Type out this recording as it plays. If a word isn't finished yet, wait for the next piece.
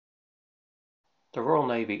the Royal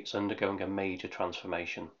Navy is undergoing a major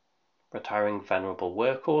transformation, retiring venerable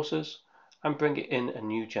workhorses and bringing in a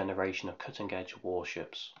new generation of cutting-edge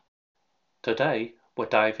warships. Today, we're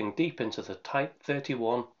diving deep into the Type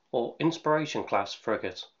 31 or Inspiration class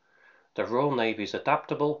frigate, the Royal Navy's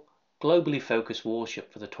adaptable, globally focused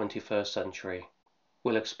warship for the 21st century.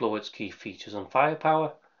 We'll explore its key features and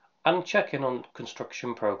firepower and check in on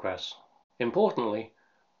construction progress. Importantly,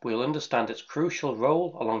 we'll understand its crucial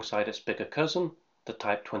role alongside its bigger cousin, the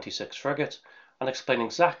Type 26 frigate, and explain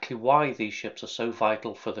exactly why these ships are so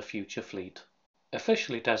vital for the future fleet.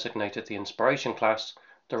 Officially designated the Inspiration class,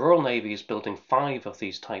 the Royal Navy is building 5 of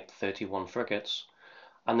these Type 31 frigates,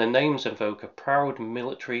 and the names evoke a proud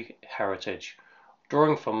military heritage,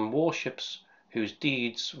 drawing from warships whose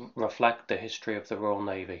deeds reflect the history of the Royal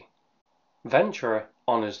Navy. Venturer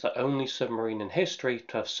honors the only submarine in history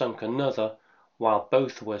to have sunk another while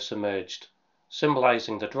both were submerged,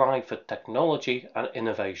 symbolizing the drive for technology and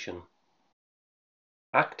innovation.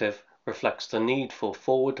 Active reflects the need for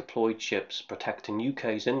forward-deployed ships protecting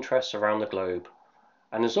UK's interests around the globe,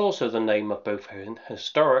 and is also the name of both a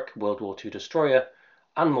historic World War II destroyer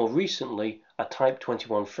and more recently a Type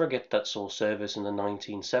 21 frigate that saw service in the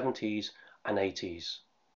 1970s and 80s.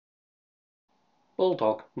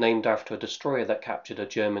 Bulldog, named after a destroyer that captured a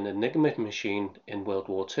German Enigma machine in World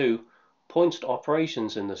War II, points to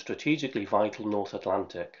operations in the strategically vital North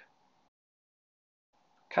Atlantic.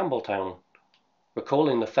 Campbelltown,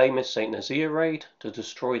 recalling the famous St. Nazaire raid to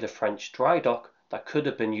destroy the French dry dock that could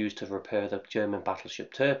have been used to repair the German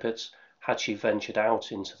battleship Tirpitz had she ventured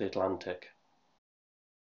out into the Atlantic.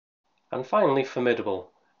 And finally,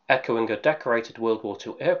 Formidable, echoing a decorated World War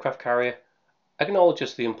II aircraft carrier,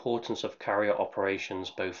 acknowledges the importance of carrier operations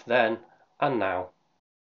both then and now.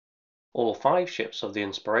 All 5 ships of the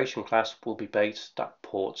Inspiration class will be based at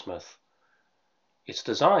Portsmouth. Its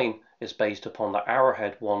design is based upon the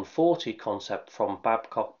Arrowhead 140 concept from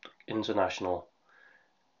Babcock International.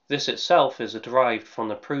 This itself is derived from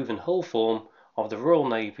the proven hull form of the Royal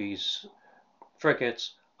Navy's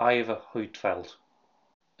frigates Iver Huitfeldt.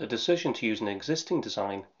 The decision to use an existing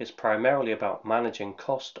design is primarily about managing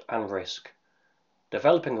cost and risk.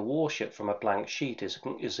 Developing a warship from a blank sheet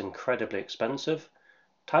is incredibly expensive,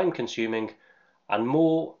 time-consuming, and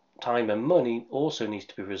more time and money also needs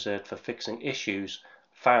to be reserved for fixing issues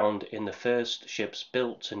found in the first ships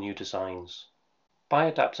built to new designs. By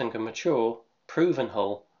adapting a mature, proven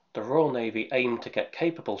hull, the Royal Navy aimed to get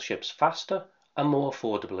capable ships faster and more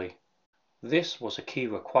affordably. This was a key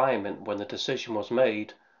requirement when the decision was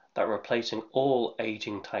made that replacing all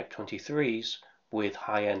aging Type 23s with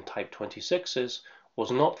high-end Type 26s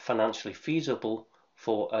was not financially feasible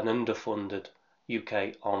for an underfunded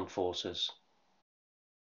UK armed forces.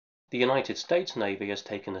 The United States Navy has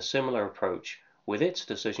taken a similar approach with its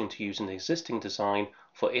decision to use an existing design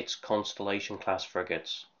for its Constellation-class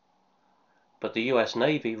frigates. But the US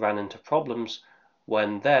Navy ran into problems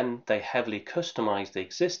when then they heavily customized the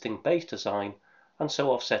existing base design and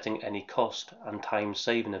so offsetting any cost and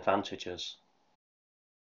time-saving advantages.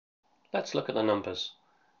 Let's look at the numbers.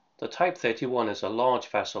 The Type 31 is a large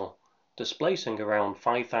vessel, displacing around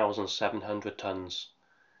 5,700 tons.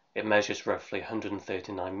 It measures roughly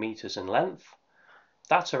 139 meters in length.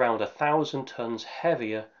 That's around 1,000 tons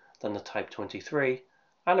heavier than the Type 23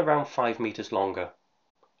 and around 5 meters longer.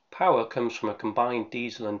 Power comes from a combined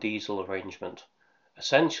diesel and diesel arrangement,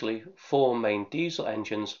 essentially 4 main diesel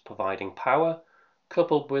engines providing power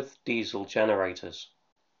coupled with diesel generators.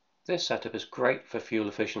 This setup is great for fuel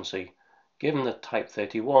efficiency, given that Type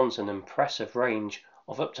 31's an impressive range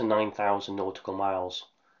of up to 9,000 nautical miles,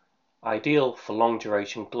 ideal for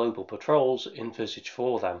long-duration global patrols envisaged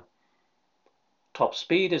for them. Top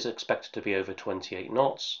speed is expected to be over 28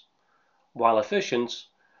 knots. While efficient,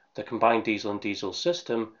 the combined diesel and diesel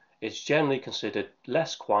system is generally considered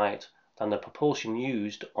less quiet than the propulsion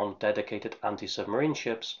used on dedicated anti-submarine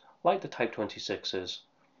ships like the Type 26s,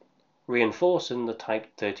 reinforcing the Type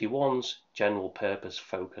 31's general purpose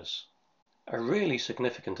focus. A really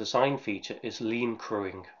significant design feature is lean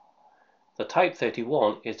crewing. The Type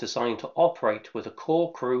 31 is designed to operate with a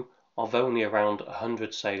core crew of only around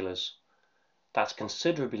 100 sailors. That's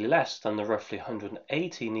considerably less than the roughly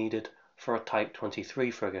 180 needed for a Type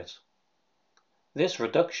 23 frigate. This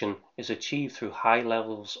reduction is achieved through high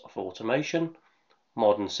levels of automation,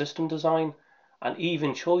 modern system design, and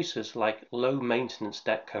even choices like low-maintenance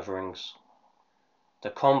deck coverings. The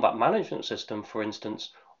combat management system, for instance,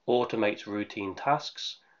 automates routine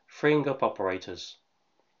tasks, freeing up operators.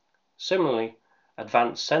 Similarly,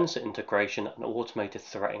 advanced sensor integration and automated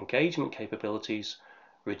threat engagement capabilities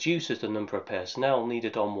reduces the number of personnel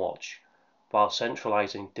needed on watch, while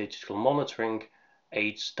centralizing digital monitoring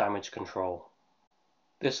aids damage control.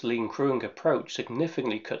 This lean crewing approach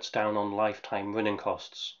significantly cuts down on lifetime running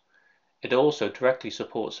costs. It also directly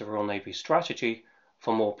supports the Royal Navy's strategy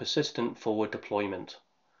for more persistent forward deployment.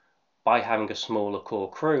 By having a smaller core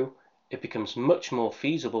crew, it becomes much more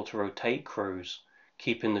feasible to rotate crews,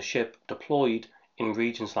 keeping the ship deployed in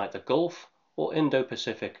regions like the Gulf or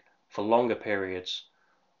Indo-Pacific for longer periods,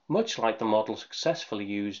 much like the model successfully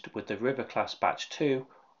used with the River-class Batch 2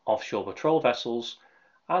 offshore patrol vessels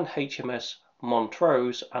and HMS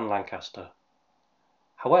Montrose and Lancaster.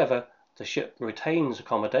 However, the ship retains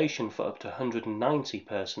accommodation for up to 190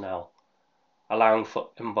 personnel, allowing for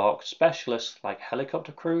embarked specialists like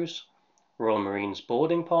helicopter crews, Royal Marines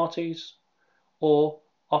boarding parties, or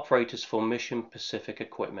operators for mission-specific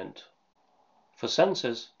equipment. For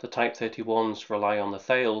sensors, the Type 31s rely on the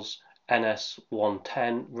Thales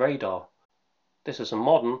NS-110 radar. This is a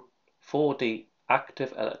modern 4D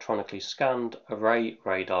active electronically scanned array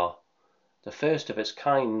radar, the first of its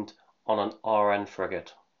kind on an RN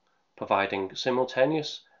frigate, providing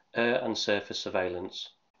simultaneous air and surface surveillance.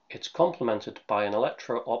 It's complemented by an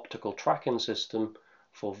electro-optical tracking system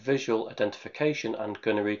for visual identification and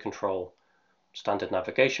gunnery control, standard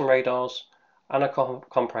navigation radars, and a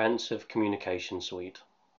comprehensive communication suite.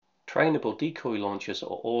 Trainable decoy launchers are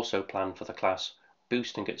also planned for the class,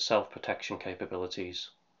 boosting its self-protection capabilities.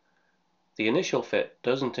 The initial fit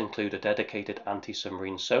doesn't include a dedicated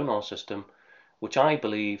anti-submarine sonar system, which I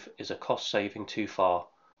believe is a cost saving too far,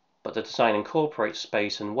 but the design incorporates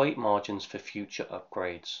space and weight margins for future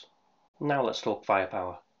upgrades. Now let's talk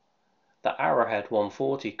firepower. The Arrowhead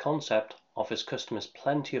 140 concept offers customers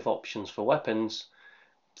plenty of options for weapons.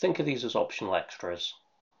 Think of these as optional extras.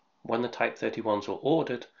 When the Type 31s were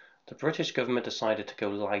ordered, the British government decided to go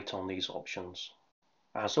light on these options.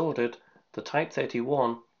 As ordered, the Type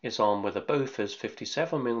 31 is armed with a Bofors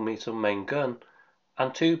 57mm main gun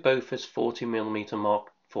and two Bofors 40mm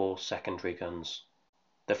Mark IV secondary guns.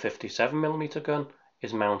 The 57mm gun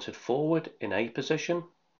is mounted forward in A position.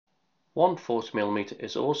 One 40mm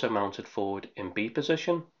is also mounted forward in B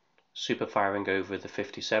position, superfiring over the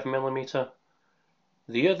 57mm.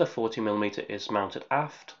 The other 40mm is mounted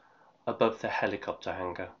aft, above the helicopter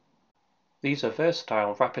hangar. These are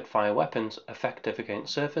versatile rapid-fire weapons effective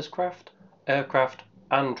against surface craft, aircraft,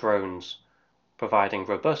 and drones, providing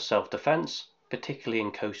robust self-defense, particularly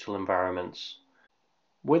in coastal environments.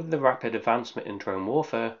 With the rapid advancement in drone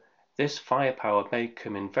warfare, this firepower may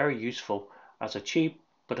come in very useful as a cheap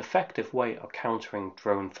but effective way of countering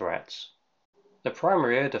drone threats. The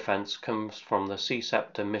primary air defense comes from the Sea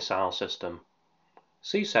Scepter missile system.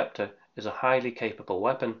 Sea Scepter is a highly capable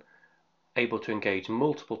weapon able to engage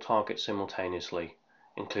multiple targets simultaneously,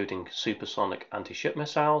 including supersonic anti-ship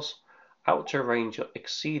missiles, out to a range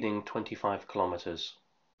exceeding 25 kilometers.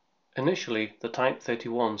 Initially, the Type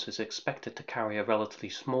 31s is expected to carry a relatively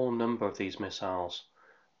small number of these missiles,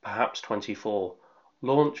 perhaps 24,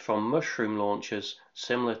 launched from mushroom launchers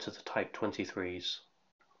similar to the Type 23s.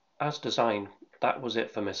 As designed, that was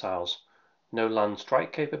it for missiles. No land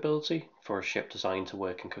strike capability for a ship designed to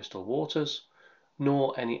work in coastal waters,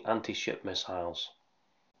 nor any anti-ship missiles.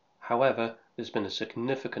 However, there's been a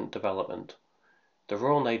significant development. The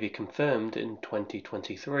Royal Navy confirmed in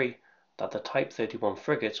 2023 that the Type 31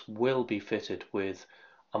 frigates will be fitted with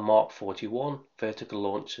a Mark 41 vertical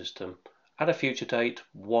launch system at a future date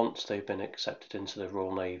once they've been accepted into the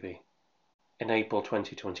Royal Navy. In April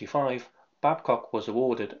 2025, Babcock was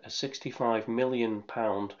awarded a £65 million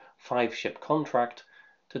 5-ship contract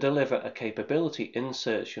to deliver a capability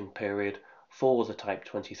insertion period for the Type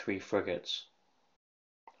 23 frigates.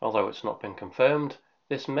 Although it's not been confirmed,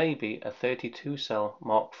 this may be a 32-cell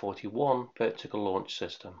Mark 41 vertical launch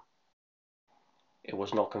system. It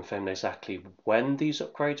was not confirmed exactly when these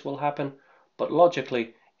upgrades will happen, but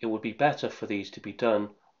logically it would be better for these to be done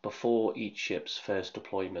before each ship's first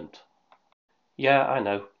deployment. Yeah, I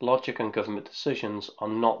know, logic and government decisions are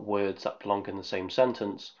not words that belong in the same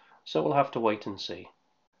sentence, so we'll have to wait and see.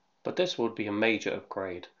 But this would be a major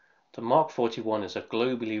upgrade. The Mark 41 is a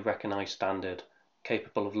globally recognized standard,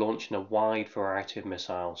 capable of launching a wide variety of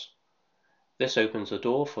missiles. This opens the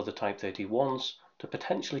door for the Type 31s to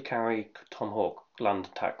potentially carry Tomahawk land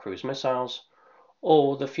attack cruise missiles,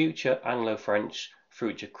 or the future Anglo-French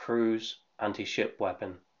Frigate cruise anti-ship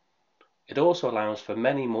weapon. It also allows for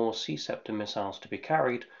many more Sea Scepter missiles to be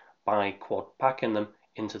carried by quad-packing them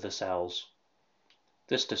into the cells.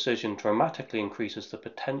 This decision dramatically increases the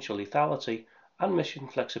potential lethality and mission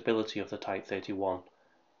flexibility of the Type 31,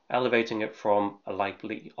 elevating it from a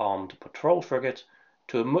lightly armed patrol frigate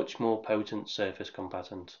to a much more potent surface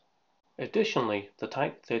combatant. Additionally, the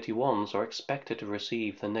Type 31s are expected to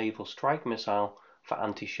receive the Naval Strike Missile for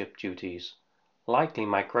anti-ship duties, likely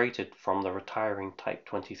migrated from the retiring Type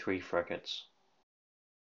 23 frigates.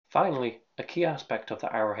 Finally, a key aspect of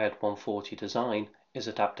the Arrowhead 140 design is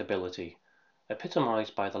adaptability,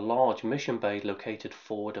 epitomized by the large mission bay located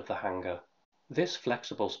forward of the hangar. This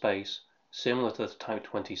flexible space, similar to the Type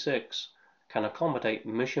 26, can accommodate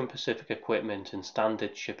mission-specific equipment in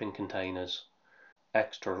standard shipping containers,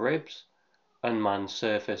 extra ribs, unmanned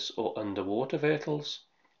surface or underwater vehicles,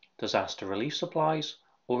 disaster relief supplies,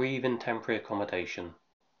 or even temporary accommodation.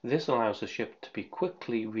 This allows the ship to be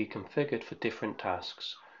quickly reconfigured for different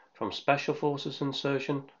tasks, from special forces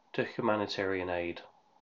insertion to humanitarian aid.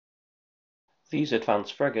 These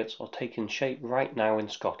advanced frigates are taking shape right now in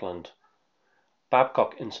Scotland.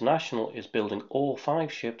 Babcock International is building all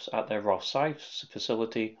 5 ships at their Rosyth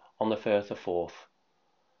facility on the Firth of Forth.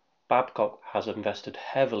 Babcock has invested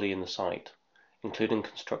heavily in the site, including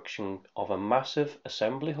construction of a massive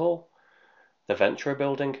assembly hall, the Ventura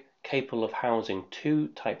building, capable of housing 2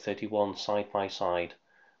 Type 31 side by side,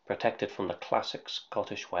 protected from the classic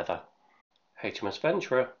Scottish weather. HMS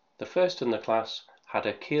Ventura, the first in the class, had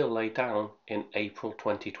her keel laid down in April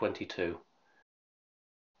 2022.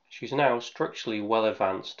 She is now structurally well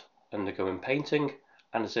advanced, undergoing painting,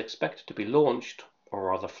 and is expected to be launched, or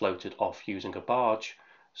rather floated off using a barge,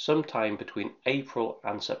 sometime between April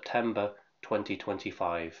and September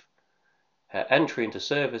 2025. Her entry into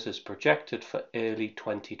service is projected for early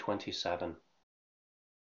 2027.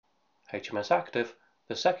 HMS Active,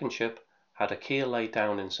 the second ship, had a keel laid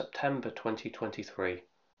down in September 2023.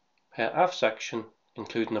 Her aft section,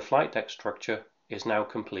 including the flight deck structure, is now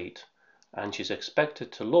complete, and she is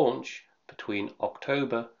expected to launch between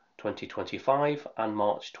October 2025 and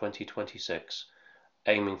March 2026,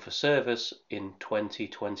 aiming for service in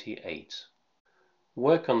 2028.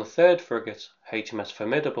 Work on the third frigate, HMS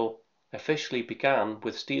Formidable, officially began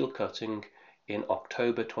with steel cutting in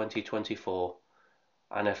October 2024,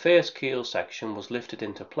 and her first keel section was lifted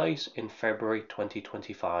into place in February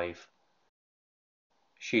 2025.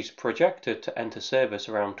 She's projected to enter service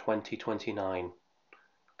around 2029.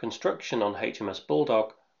 Construction on HMS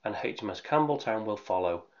Bulldog and HMS Campbelltown will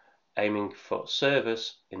follow, aiming for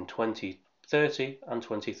service in 2030 and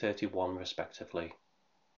 2031 respectively.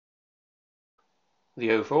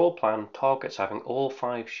 The overall plan targets having all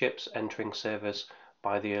 5 ships entering service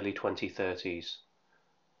by the early 2030s.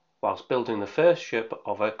 Whilst building the first ship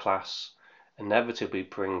of her class inevitably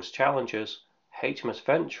brings challenges, HMS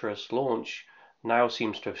Ventura's launch now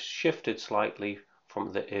seems to have shifted slightly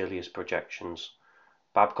from the earliest projections.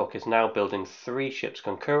 Babcock is now building 3 ships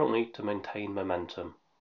concurrently to maintain momentum.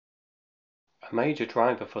 A major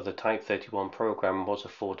driver for the Type 31 program was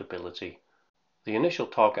affordability. The initial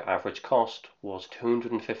target average cost was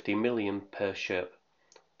 $250 million per ship,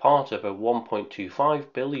 part of a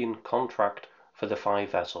 $1.25 billion contract for the 5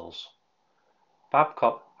 vessels.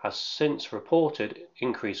 Babcock has since reported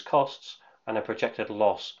increased costs and a projected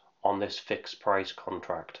loss on this fixed-price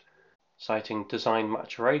contract, citing design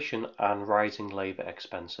maturation and rising labour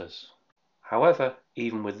expenses. However,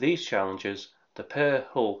 even with these challenges, the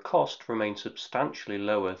per-hull cost remains substantially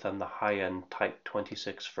lower than the high-end Type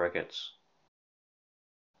 26 frigates.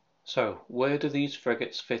 So, where do these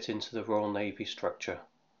frigates fit into the Royal Navy structure?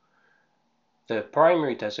 The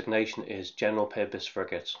primary designation is General Purpose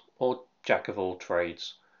Frigate, or Jack of all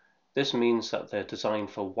trades. This means that they're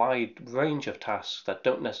designed for a wide range of tasks that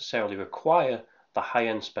don't necessarily require the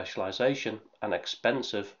high-end specialization and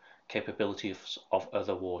expensive capabilities of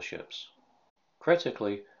other warships.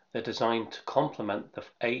 Critically, they're designed to complement the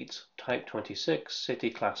 8 Type 26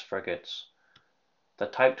 City-class frigates. The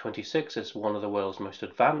Type 26 is one of the world's most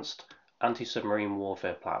advanced anti-submarine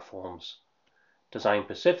warfare platforms, designed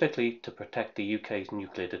specifically to protect the UK's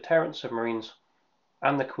nuclear deterrent submarines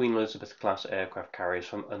and the Queen Elizabeth-class aircraft carriers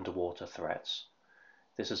from underwater threats.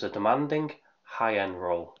 This is a demanding, high-end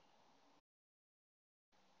role.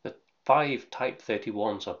 The 5 Type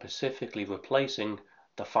 31s are specifically replacing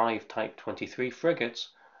the 5 Type 23 frigates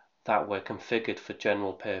that were configured for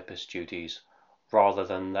general-purpose duties, rather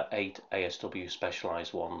than the 8 ASW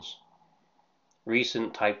specialized ones.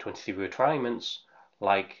 Recent Type 23 retirements,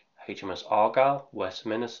 like HMS Argyle,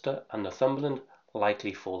 Westminster, and Northumberland,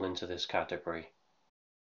 likely fall into this category.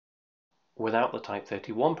 Without the Type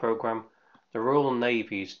 31 program, the Royal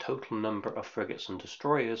Navy's total number of frigates and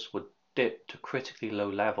destroyers would dip to critically low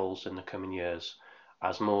levels in the coming years,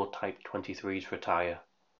 as more Type 23s retire.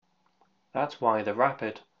 That's why the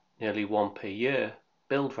rapid, nearly 1 per year,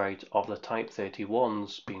 build rate of the Type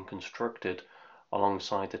 31s being constructed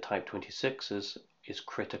alongside the Type 26s is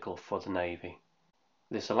critical for the Navy.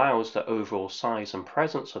 This allows the overall size and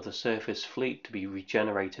presence of the surface fleet to be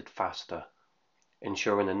regenerated faster,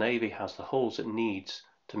 ensuring the Navy has the hulls it needs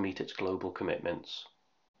to meet its global commitments.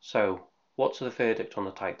 So, what's the verdict on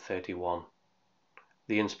the Type 31?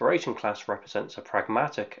 The Inspiration class represents a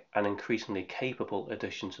pragmatic and increasingly capable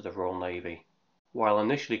addition to the Royal Navy. While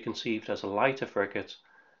initially conceived as a lighter frigate,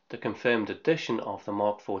 the confirmed addition of the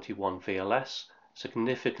Mark 41 VLS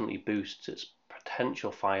significantly boosts its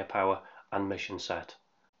potential firepower and mission set,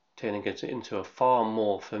 turning it into a far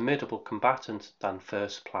more formidable combatant than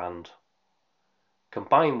first planned.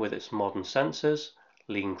 Combined with its modern sensors,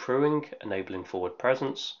 lean crewing enabling forward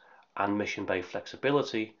presence, and mission bay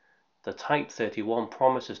flexibility, the Type 31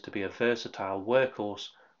 promises to be a versatile workhorse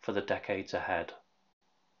for the decades ahead.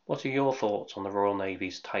 What are your thoughts on the Royal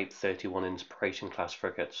Navy's Type 31 Inspiration class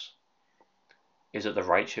frigates? Is it the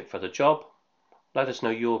right ship for the job? Let us know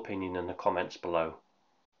your opinion in the comments below.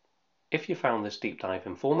 If you found this deep dive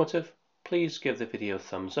informative, please give the video a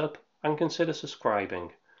thumbs up and consider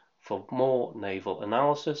subscribing for more naval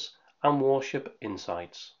analysis and warship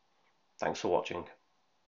insights. Thanks for watching.